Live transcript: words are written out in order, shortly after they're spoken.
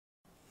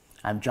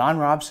I'm John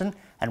Robson,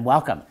 and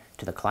welcome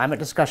to the Climate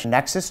Discussion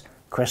Nexus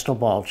Crystal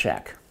Ball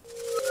Check.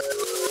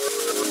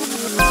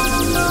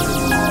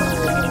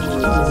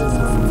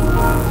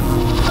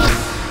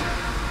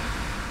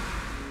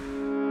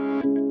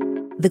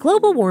 The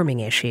global warming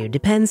issue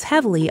depends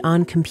heavily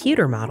on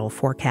computer model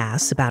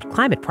forecasts about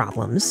climate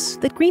problems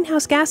that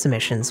greenhouse gas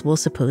emissions will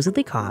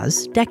supposedly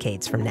cause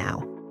decades from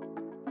now.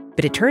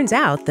 But it turns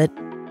out that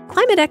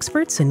climate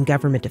experts and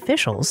government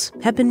officials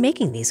have been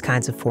making these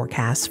kinds of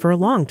forecasts for a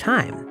long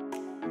time,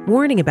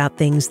 warning about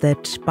things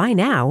that, by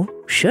now,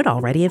 should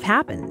already have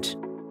happened,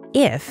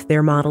 if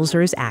their models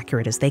are as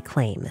accurate as they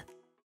claim.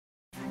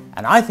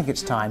 And I think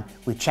it's time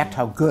we checked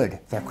how good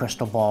their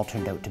crystal ball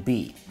turned out to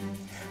be.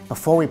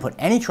 Before we put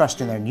any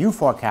trust in their new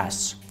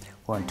forecasts,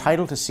 we're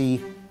entitled to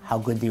see how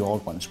good the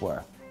old ones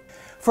were.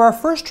 For our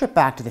first trip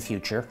back to the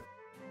future,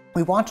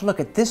 we want to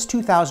look at this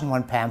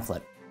 2001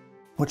 pamphlet,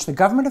 which the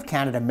Government of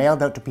Canada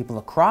mailed out to people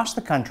across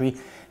the country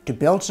to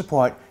build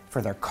support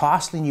for their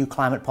costly new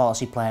climate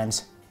policy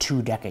plans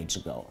 2 decades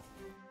ago.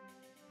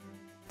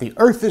 "The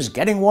Earth is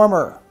getting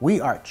warmer. We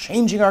are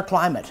changing our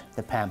climate,"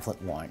 the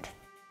pamphlet warned.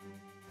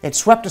 It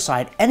swept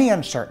aside any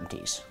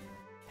uncertainties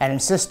and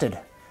insisted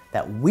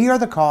that we are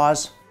the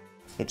cause,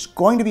 it's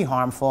going to be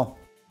harmful,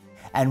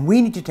 and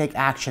we need to take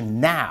action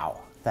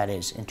now, that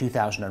is, in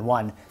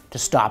 2001, to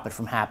stop it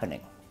from happening.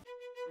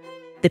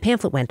 The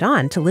pamphlet went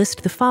on to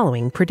list the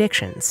following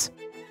predictions.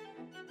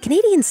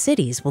 Canadian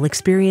cities will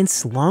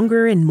experience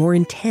longer and more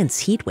intense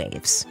heat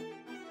waves.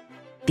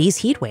 These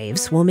heat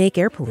waves will make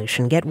air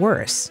pollution get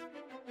worse.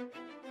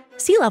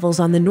 Sea levels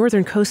on the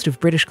northern coast of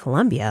British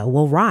Columbia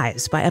will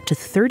rise by up to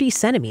 30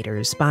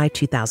 centimeters by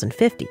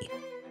 2050.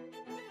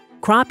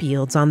 Crop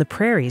yields on the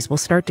prairies will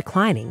start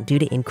declining due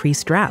to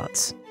increased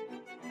droughts.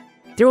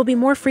 There will be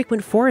more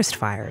frequent forest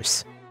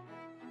fires.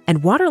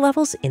 And water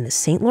levels in the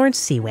St. Lawrence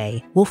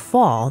Seaway will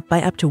fall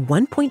by up to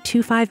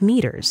 1.25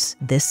 meters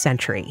this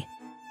century.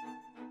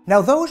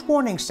 Now those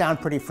warnings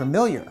sound pretty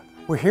familiar.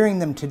 We're hearing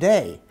them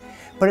today.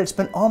 But it's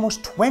been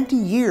almost 20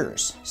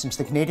 years since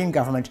the Canadian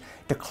government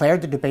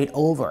declared the debate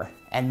over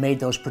and made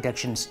those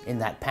predictions in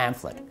that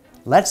pamphlet.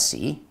 Let's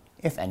see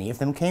if any of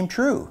them came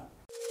true.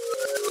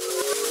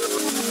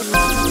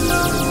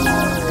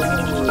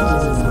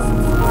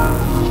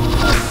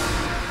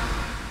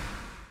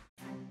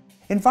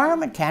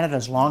 Environment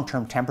Canada's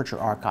long-term temperature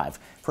archive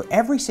for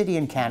every city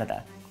in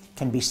Canada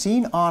can be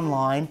seen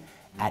online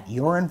at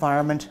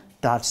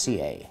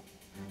yourenvironment.ca.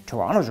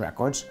 Toronto's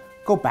records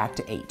go back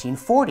to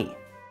 1840,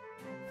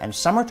 and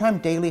summertime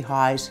daily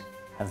highs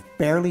have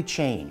barely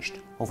changed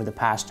over the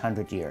past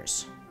 100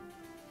 years.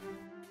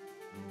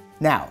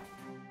 Now,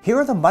 here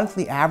are the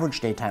monthly average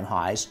daytime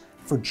highs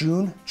for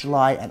June,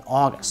 July, and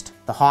August,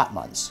 the hot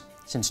months,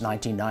 since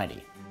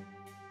 1990.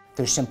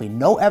 There's simply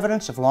no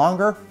evidence of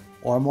longer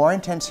or more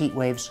intense heat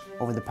waves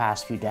over the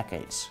past few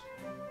decades.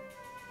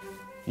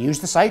 Use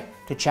the site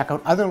to check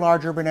out other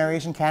large urban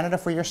areas in Canada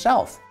for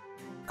yourself.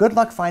 Good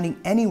luck finding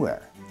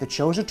anywhere that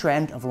shows a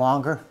trend of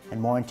longer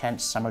and more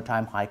intense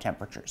summertime high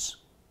temperatures.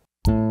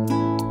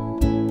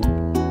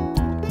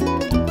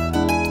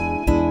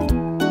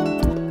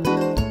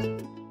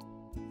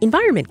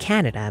 Environment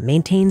Canada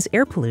maintains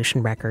air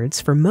pollution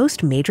records for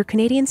most major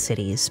Canadian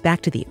cities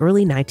back to the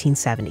early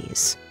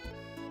 1970s.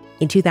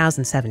 In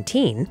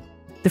 2017,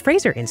 the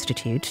Fraser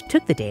Institute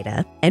took the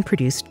data and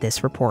produced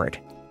this report.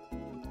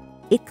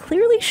 It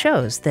clearly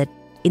shows that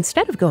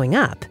instead of going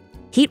up,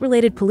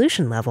 heat-related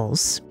pollution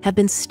levels have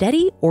been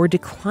steady or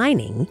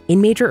declining in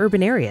major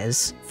urban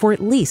areas for at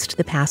least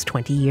the past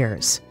 20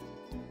 years.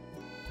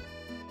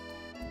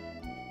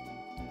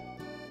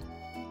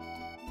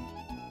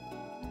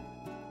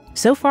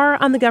 So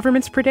far on the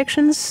government's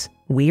predictions,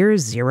 we're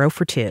 0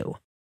 for 2.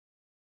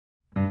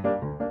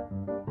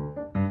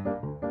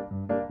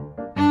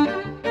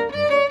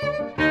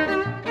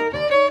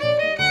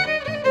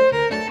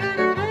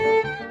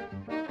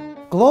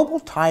 Global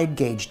tide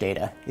gauge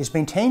data is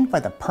maintained by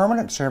the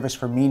Permanent Service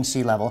for Mean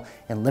Sea Level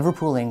in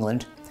Liverpool,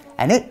 England,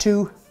 and it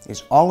too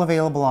is all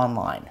available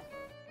online.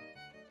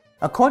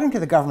 According to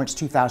the government's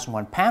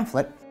 2001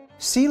 pamphlet,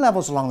 sea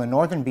levels along the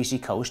northern BC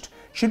coast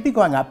should be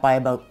going up by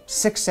about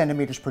 6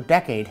 centimeters per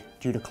decade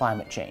due to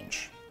climate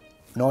change.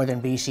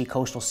 Northern BC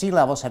coastal sea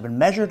levels have been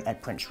measured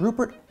at Prince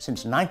Rupert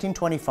since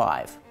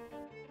 1925.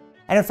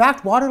 And in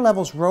fact, water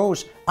levels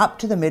rose up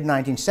to the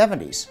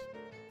mid-1970s.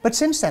 But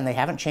since then, they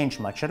haven't changed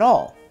much at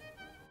all.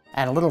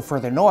 And a little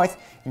further north,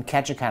 in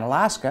Ketchikan,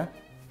 Alaska,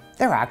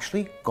 they're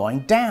actually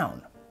going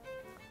down.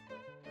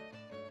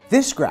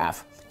 This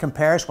graph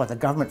compares what the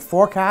government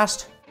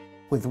forecast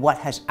with what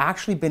has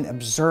actually been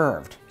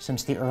observed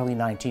since the early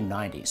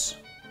 1990s.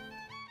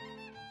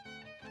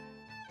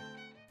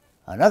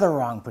 Another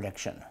wrong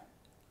prediction.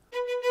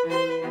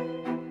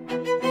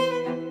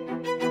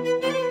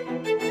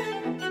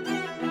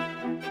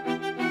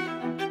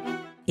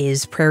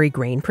 Is prairie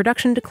grain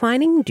production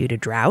declining due to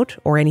drought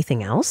or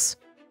anything else?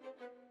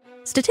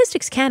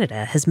 Statistics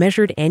Canada has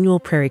measured annual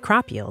prairie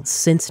crop yields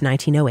since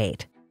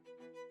 1908.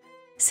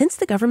 Since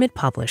the government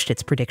published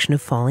its prediction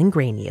of falling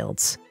grain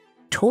yields,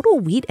 total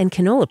wheat and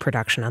canola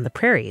production on the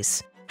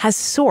prairies has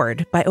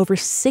soared by over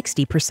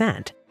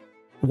 60%,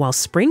 while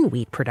spring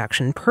wheat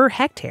production per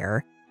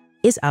hectare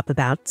is up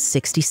about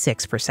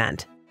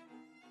 66%.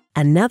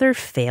 Another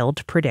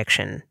failed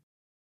prediction.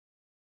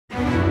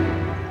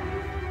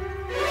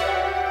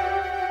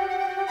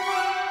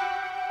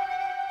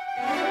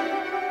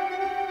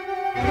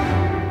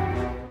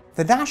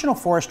 The National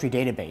Forestry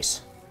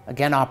Database,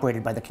 again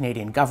operated by the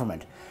Canadian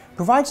government,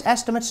 provides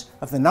estimates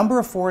of the number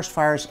of forest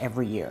fires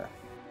every year.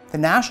 The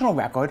national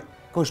record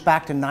goes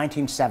back to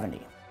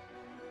 1970.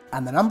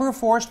 And the number of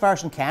forest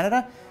fires in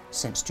Canada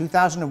since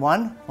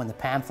 2001, when the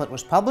pamphlet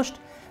was published,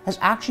 has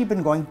actually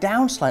been going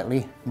down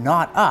slightly,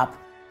 not up,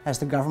 as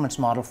the government's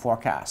model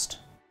forecast.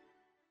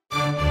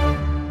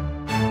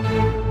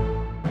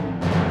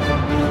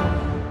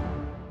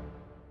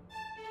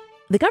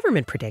 The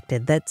government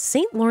predicted that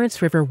St.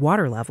 Lawrence River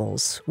water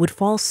levels would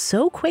fall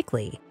so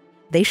quickly,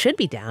 they should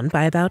be down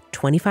by about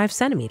 25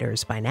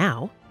 centimeters by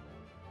now.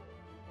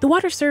 The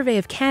Water Survey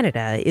of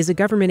Canada is a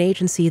government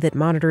agency that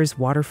monitors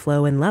water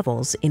flow and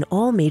levels in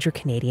all major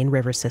Canadian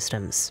river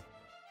systems.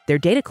 Their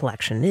data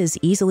collection is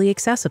easily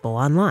accessible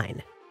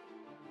online.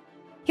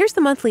 Here's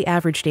the monthly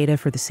average data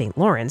for the St.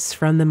 Lawrence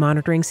from the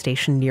monitoring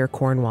station near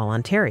Cornwall,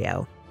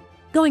 Ontario,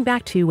 going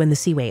back to when the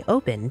Seaway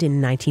opened in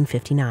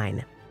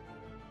 1959.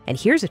 And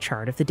here's a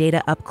chart of the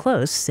data up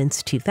close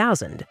since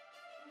 2000,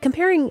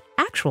 comparing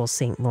actual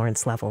St.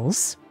 Lawrence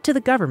levels to the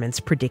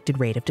government's predicted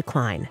rate of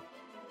decline.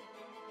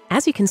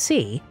 As you can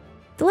see,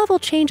 the level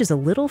changes a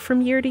little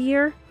from year to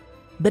year,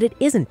 but it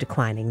isn't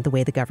declining the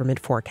way the government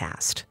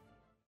forecast.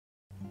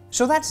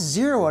 So that's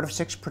 0 out of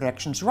 6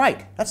 predictions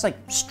right. That's like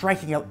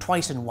striking out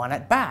twice in one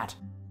at bat.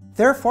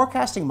 Their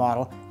forecasting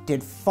model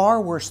did far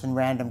worse than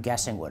random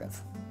guessing would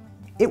have.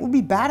 It would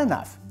be bad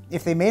enough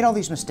if they made all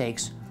these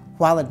mistakes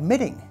while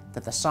admitting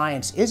that the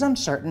science is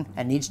uncertain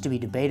and needs to be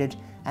debated,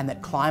 and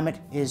that climate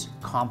is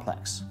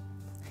complex.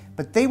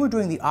 But they were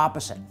doing the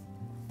opposite.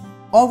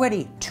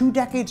 Already 2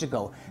 decades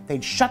ago,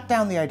 they'd shut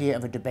down the idea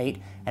of a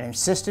debate and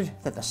insisted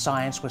that the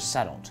science was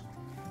settled.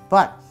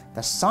 But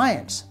the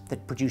science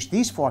that produced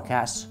these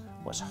forecasts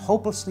was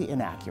hopelessly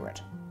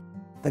inaccurate.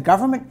 The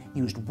government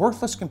used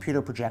worthless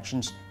computer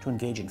projections to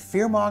engage in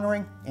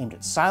fear-mongering aimed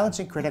at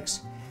silencing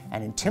critics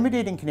and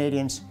intimidating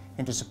Canadians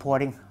into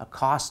supporting a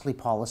costly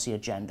policy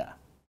agenda.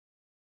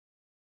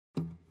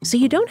 So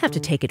you don't have to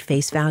take at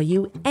face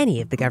value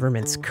any of the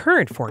government's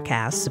current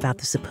forecasts about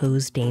the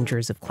supposed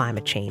dangers of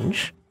climate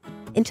change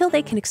until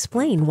they can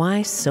explain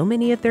why so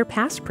many of their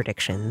past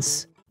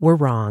predictions were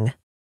wrong.